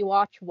only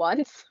watch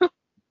once.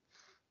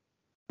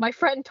 My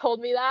friend told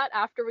me that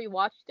after we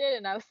watched it,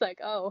 and I was like,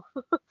 oh,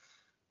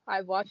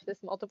 I've watched this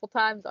multiple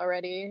times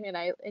already, and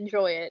I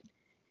enjoy it.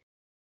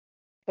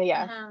 But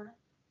yeah,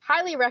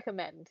 highly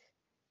recommend.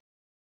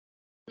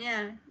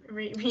 Yeah,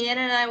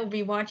 Rhiannon and I will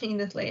be watching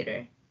this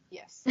later.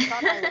 Yes, it's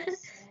on my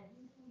list.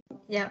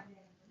 Yep.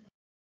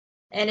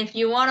 And if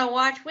you want to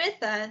watch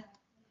with us,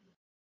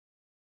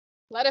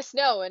 let us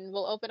know, and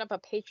we'll open up a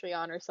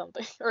Patreon or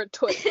something, or a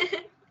Twitch.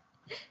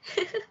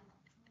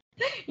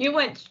 You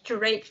went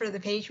straight for the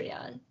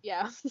Patreon.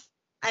 Yeah.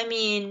 I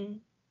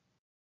mean,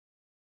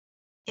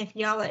 if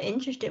y'all are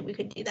interested, we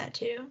could do that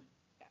too.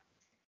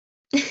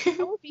 Yeah.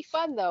 That would be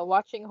fun though,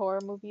 watching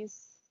horror movies.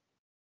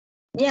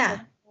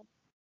 Yeah.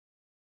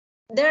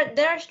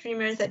 There are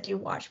streamers that do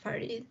watch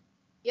parties.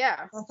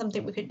 Yeah. That's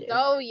something we could do.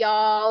 So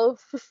y'all,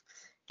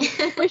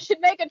 we should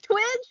make a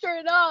Twitch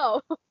or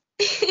no?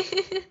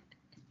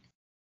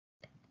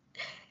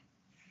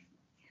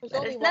 There's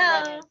only one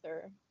right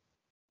answer,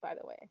 by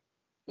the way.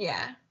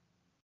 Yeah.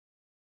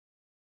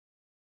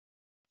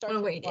 Starts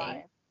We're with waiting.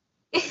 Y.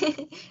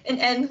 It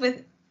ends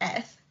with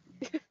S.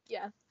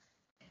 Yeah.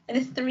 And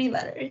it's 3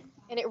 letters.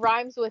 And it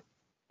rhymes with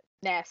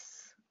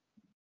Ness.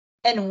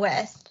 And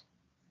West.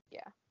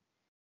 Yeah.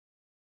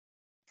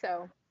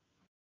 So.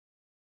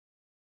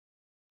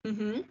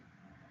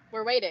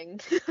 We're waiting.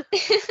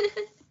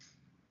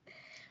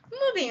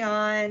 Moving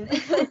on.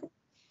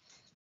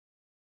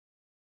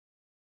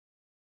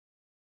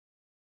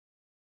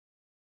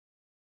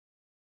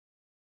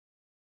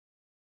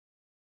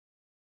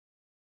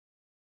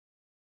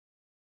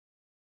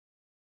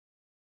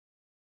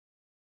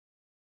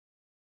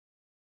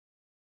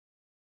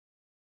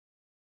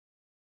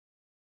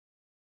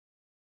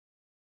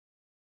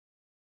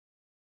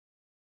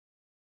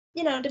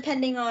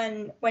 depending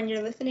on when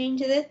you're listening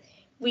to this,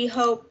 we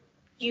hope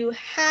you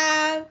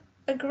have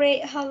a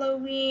great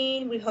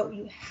Halloween. We hope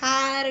you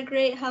had a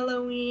great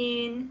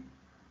Halloween.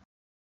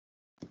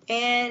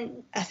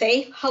 And a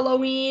safe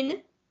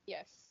Halloween.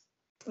 Yes.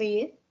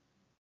 Please.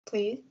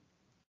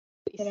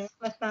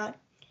 Let's not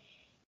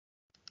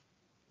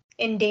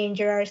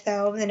endanger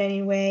ourselves in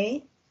any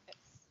way.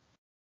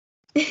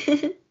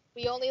 Yes.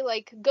 We only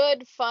like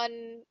good,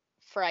 fun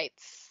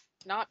frights,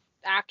 not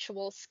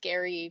actual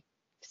scary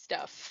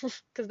stuff.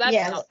 Because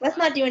that's let's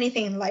not do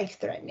anything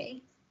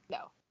life-threatening.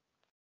 No.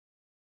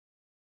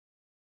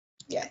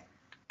 Yeah.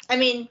 I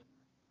mean,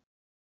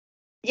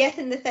 yes,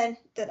 in the sense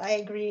that I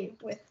agree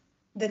with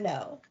the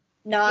no.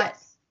 Not.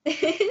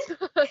 Yes.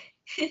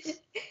 We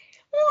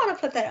want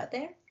to put that out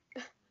there.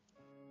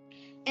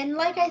 And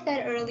like I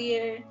said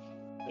earlier,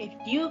 if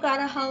you got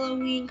a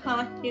Halloween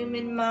costume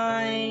in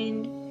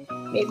mind,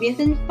 maybe it's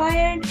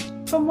inspired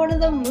from one of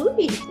the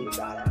movies we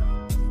brought up.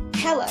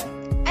 Tell us.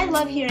 I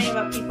love hearing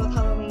about people's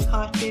Halloween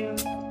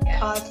costumes,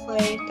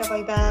 cosplay, stuff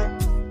like that.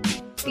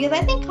 Because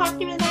I think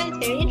costume design is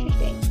very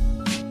interesting.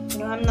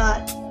 I'm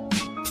not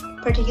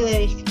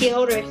particularly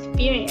skilled or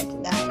experienced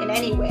in that in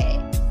any way.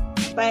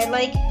 But I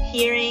like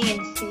hearing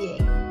and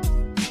seeing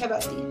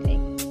about these things.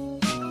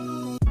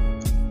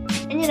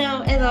 And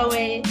as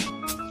always,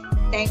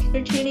 thanks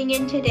for tuning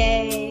in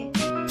today.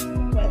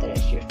 Whether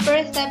it's your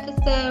first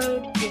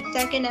episode, your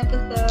second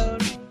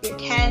episode, your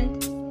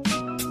 10th,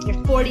 your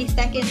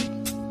 42nd.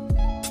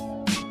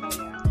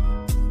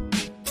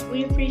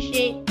 We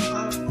appreciate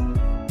all of them.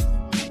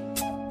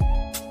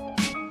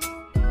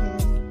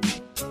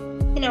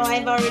 And,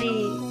 I've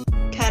already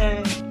kind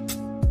of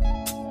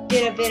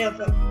did a bit of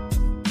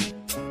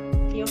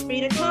feel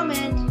free to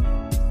comment.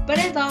 But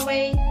as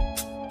always,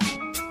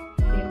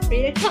 feel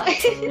free to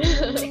comment.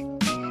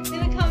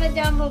 Leave a comment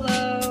down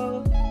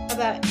below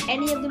about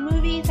any of the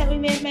movies that we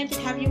may have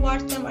mentioned. Have you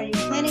watched them? Are you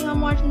planning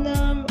on watching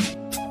them?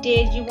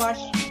 Did you watch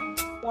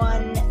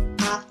one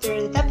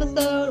after this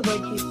episode?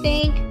 What did you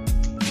think?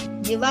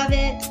 Do you love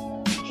it?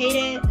 Hate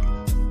it?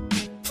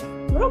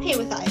 We're okay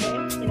with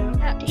either,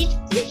 To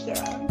each their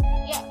own.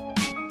 Yeah.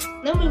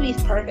 No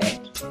movie's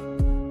perfect.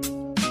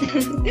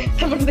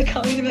 Someone in the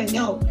comments will be like,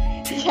 no.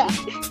 Yeah.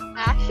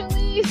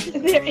 Actually,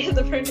 there is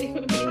a perfect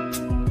movie.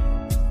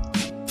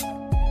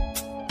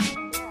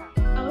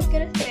 I was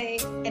gonna say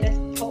in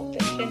a Pulp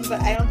Fiction,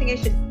 but I don't think I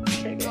should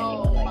trigger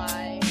anyone like that.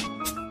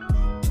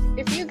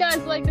 If you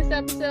guys like this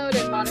episode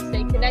and want to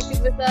stay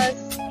connected with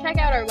us, check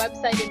out our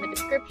website in the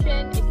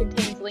description. It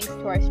contains links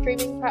to our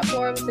streaming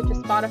platforms such as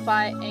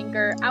Spotify,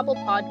 Anchor, Apple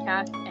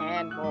Podcasts,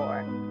 and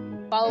more.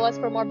 Follow us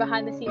for more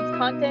behind-the-scenes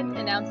content,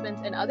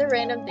 announcements, and other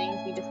random things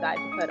we decide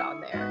to put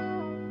on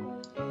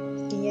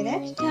there. See you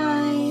next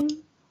time.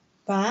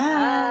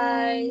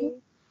 Bye.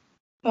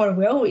 Or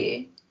will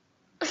we?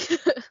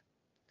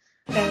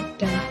 Dun,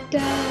 dun,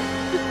 dun.